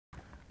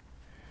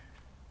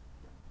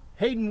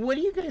Hayden, what are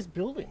you guys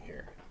building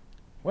here?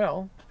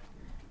 Well,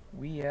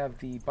 we have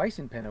the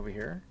bison pen over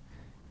here,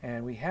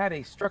 and we had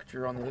a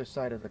structure on the other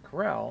side of the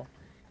corral,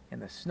 and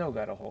the snow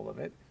got a hold of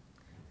it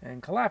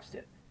and collapsed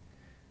it.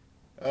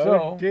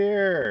 Oh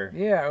dear.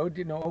 Yeah,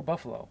 oh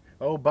buffalo.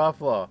 Oh,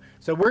 buffalo.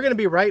 So we're going to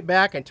be right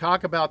back and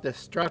talk about the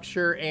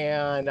structure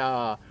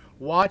and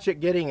watch it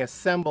getting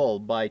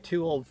assembled by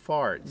two old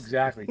farts.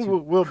 Exactly,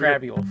 two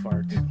crabby old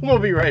farts. We'll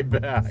be right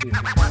back.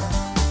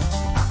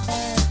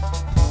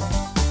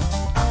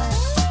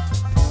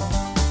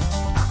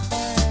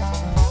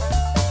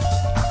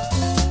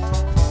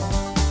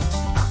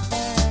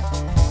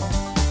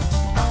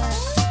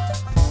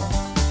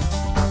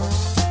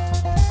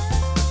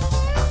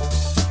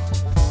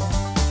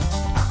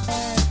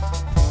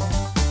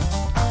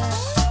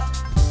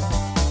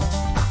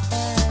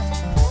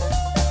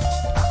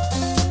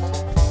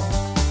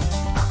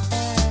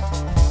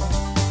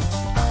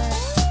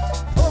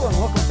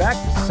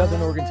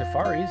 Southern Oregon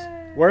safaris,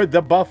 where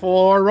the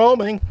buffalo are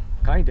roaming.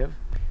 Kind of.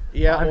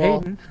 Yeah, I'm well,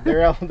 Hayden.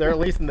 they're at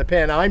least in the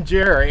pen. I'm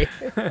Jerry.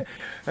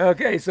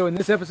 Okay, so in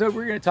this episode,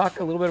 we're going to talk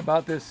a little bit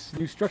about this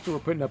new structure we're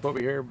putting up over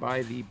here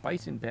by the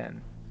bison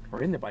pen,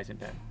 or in the bison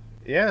pen.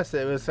 Yes,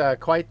 it was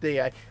quite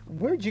the.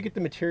 Where did you get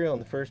the material in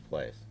the first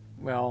place?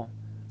 Well,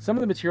 some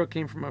of the material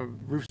came from a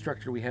roof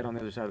structure we had on the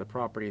other side of the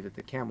property that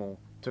the camel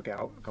took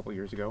out a couple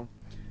years ago,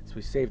 so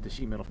we saved the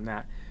sheet metal from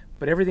that.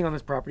 But everything on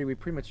this property we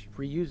pretty much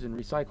reuse and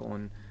recycle,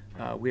 and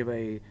we have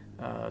a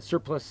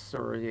surplus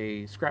or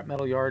a scrap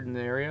metal yard in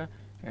the area,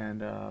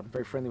 and I'm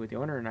very friendly with the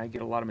owner, and I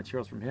get a lot of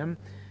materials from him.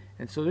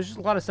 And so there's just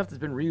a lot of stuff that's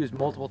been reused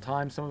multiple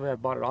times. Some of it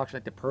I've bought at auction,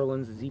 like the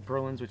purlins, the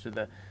Z-purlins, which are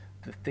the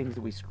things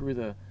that we screw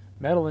the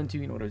metal into.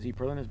 You know what a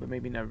Z-purlin is, but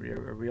maybe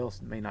everybody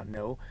else may not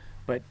know.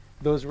 But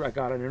those I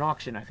got at an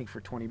auction, I think, for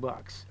 20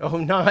 bucks. Oh,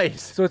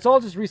 nice. So it's all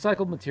just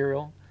recycled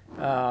material.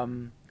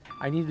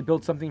 I needed to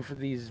build something for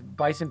these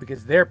bison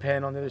because their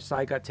pen on the other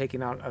side got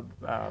taken out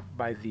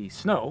by the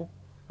snow.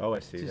 Oh, I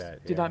see that.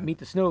 Yeah. Did not meet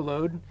the snow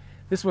load.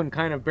 This one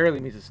kind of barely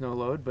meets the snow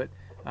load, but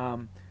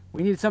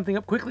we needed something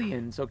up quickly,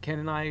 and so Ken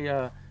and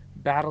I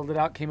battled it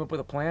out, came up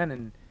with a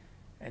plan,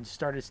 and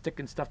started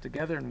sticking stuff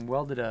together and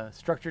welded a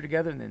structure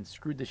together, and then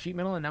screwed the sheet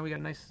metal, and now we got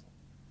a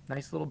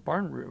nice little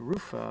barn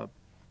roof, whatever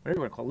you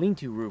want to call it,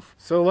 lean-to roof.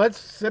 So let's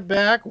sit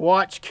back,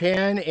 watch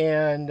Ken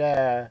and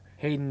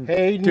Hayden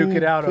duke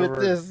it out put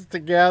this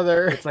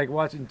together. It's like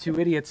watching two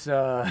idiots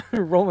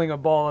rolling a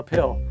ball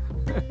uphill.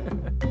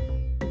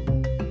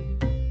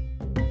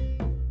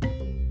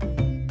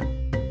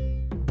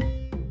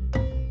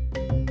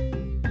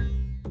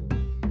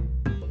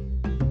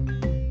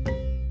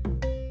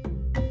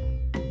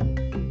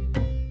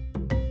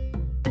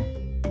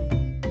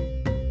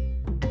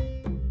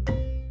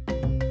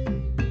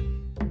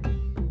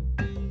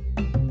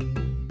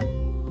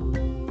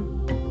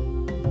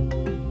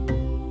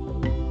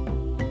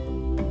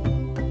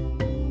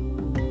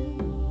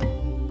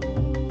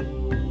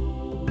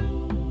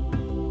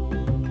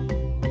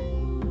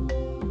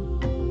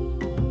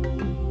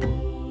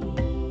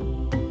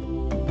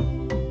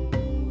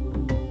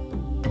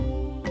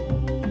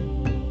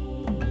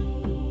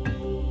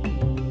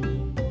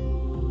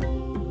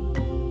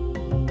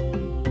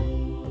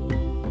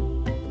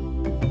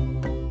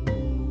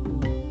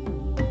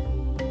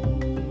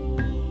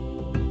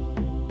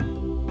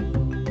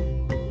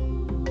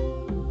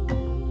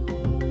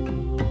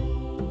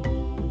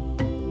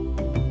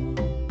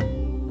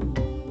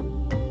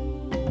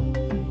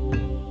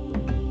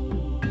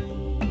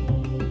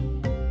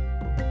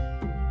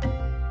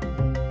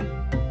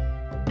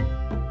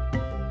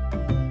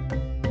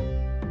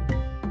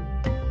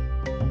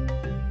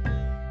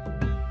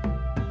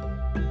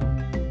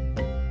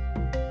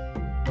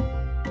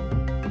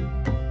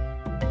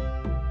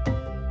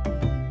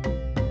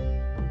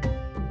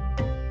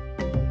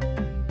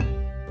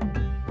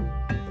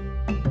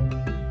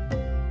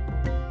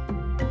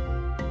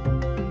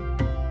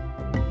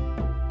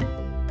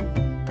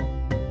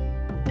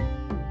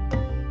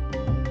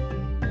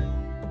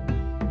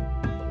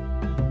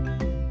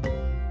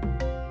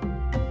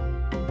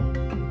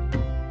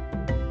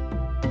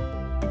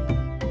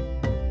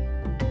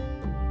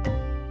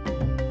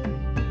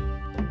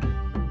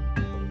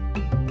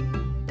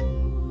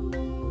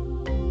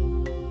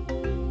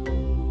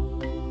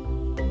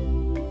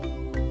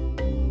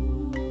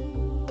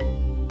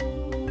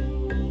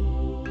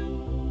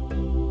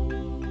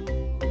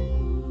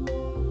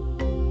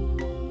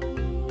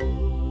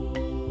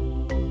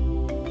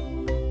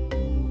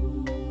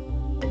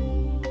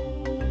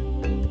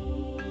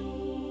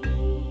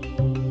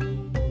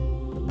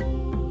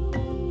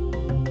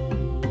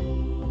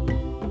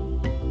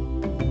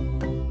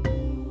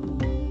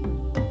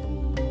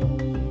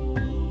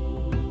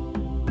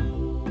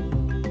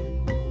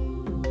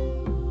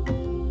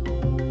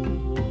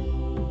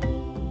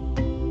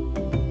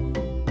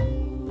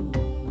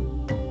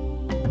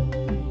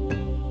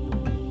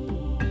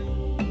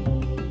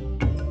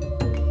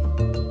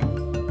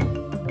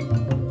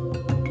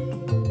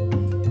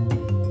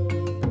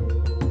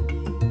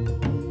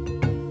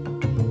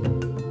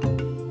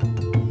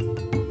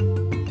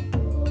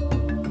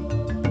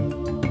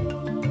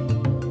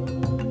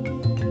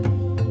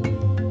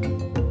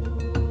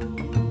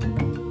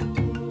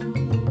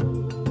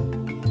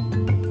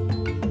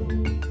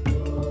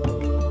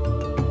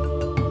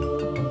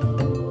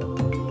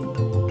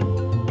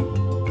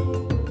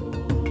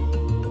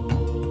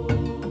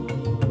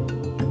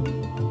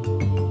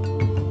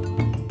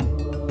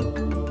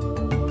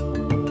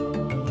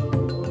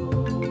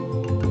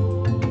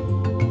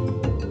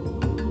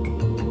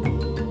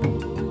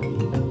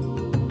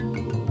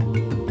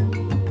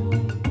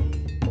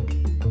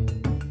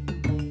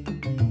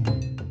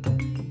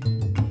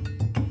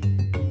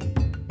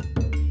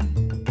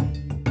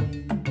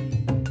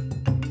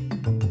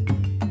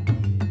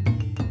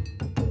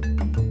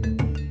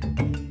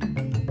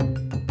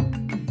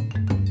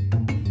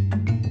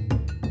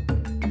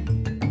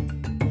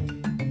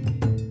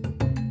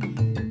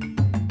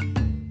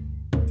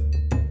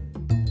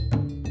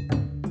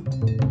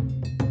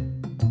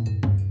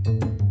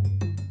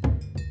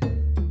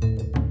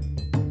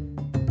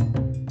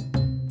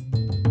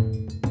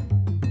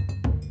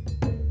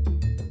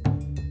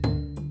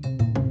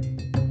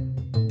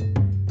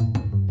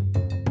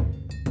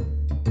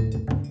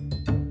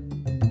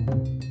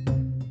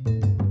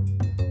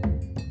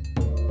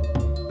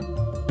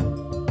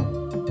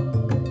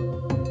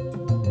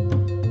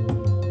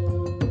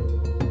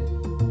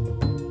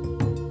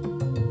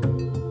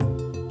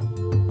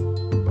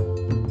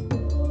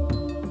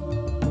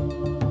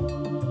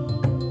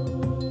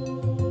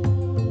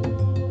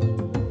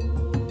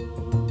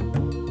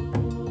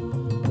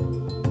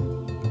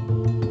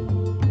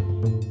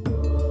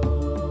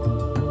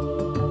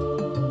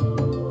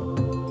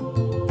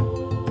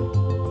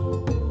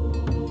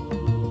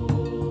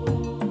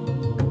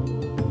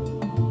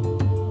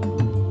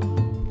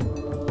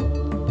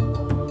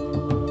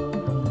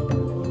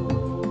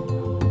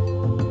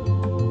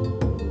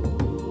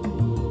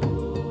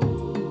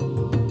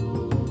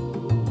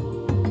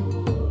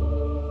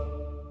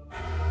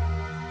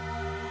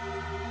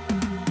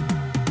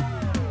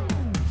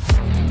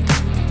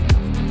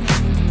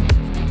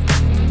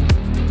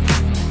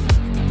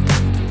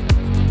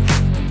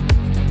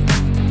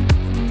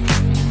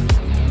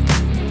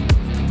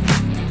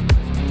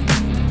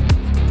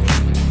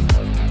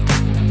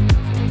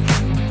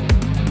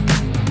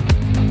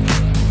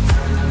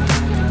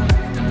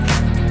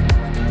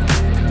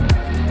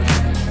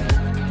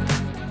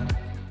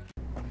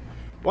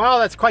 Wow,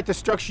 that's quite the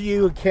structure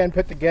you can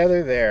put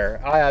together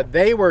there.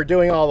 They were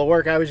doing all the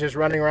work. I was just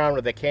running around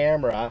with the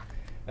camera,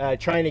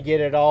 trying to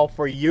get it all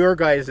for your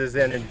guys'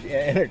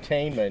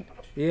 entertainment.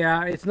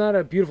 Yeah, it's not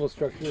a beautiful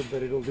structure,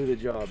 but it'll do the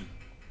job.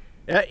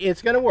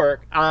 It's going to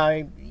work.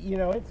 You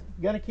know, it's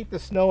going to keep the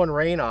snow and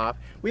rain off.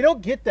 We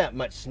don't get that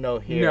much snow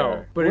here.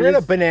 No, but we're in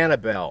a banana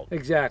belt.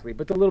 Exactly,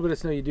 but the little bit of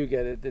snow you do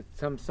get,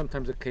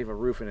 sometimes it cave a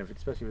roof in it,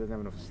 especially if it doesn't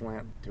have enough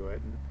slant to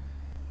it.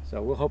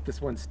 So we'll hope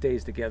this one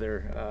stays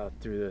together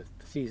through the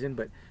season,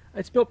 but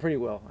it's built pretty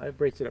well. I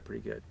braced it up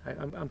pretty good.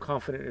 I'm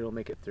confident it'll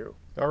make it through.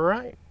 All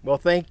right. Well,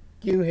 thank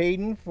you,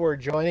 Hayden, for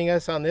joining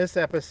us on this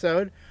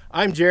episode.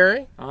 I'm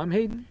Jerry. I'm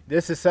Hayden.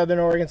 This is Southern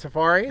Oregon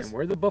Safaris. And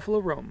we're the Buffalo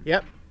Roam.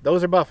 Yep.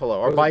 Those are buffalo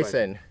or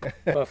bison.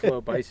 Buffalo,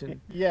 bison.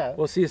 Yeah.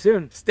 We'll see you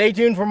soon. Stay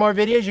tuned for more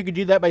videos. You can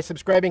do that by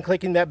subscribing,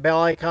 clicking that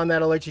bell icon.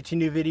 That'll let you to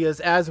new videos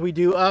as we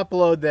do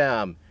upload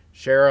them.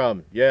 Share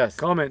them. Yes.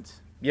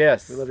 Comments.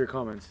 Yes. We love your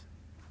comments.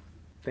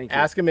 Thank you.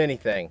 Ask them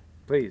anything.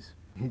 Please.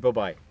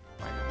 Bye-bye.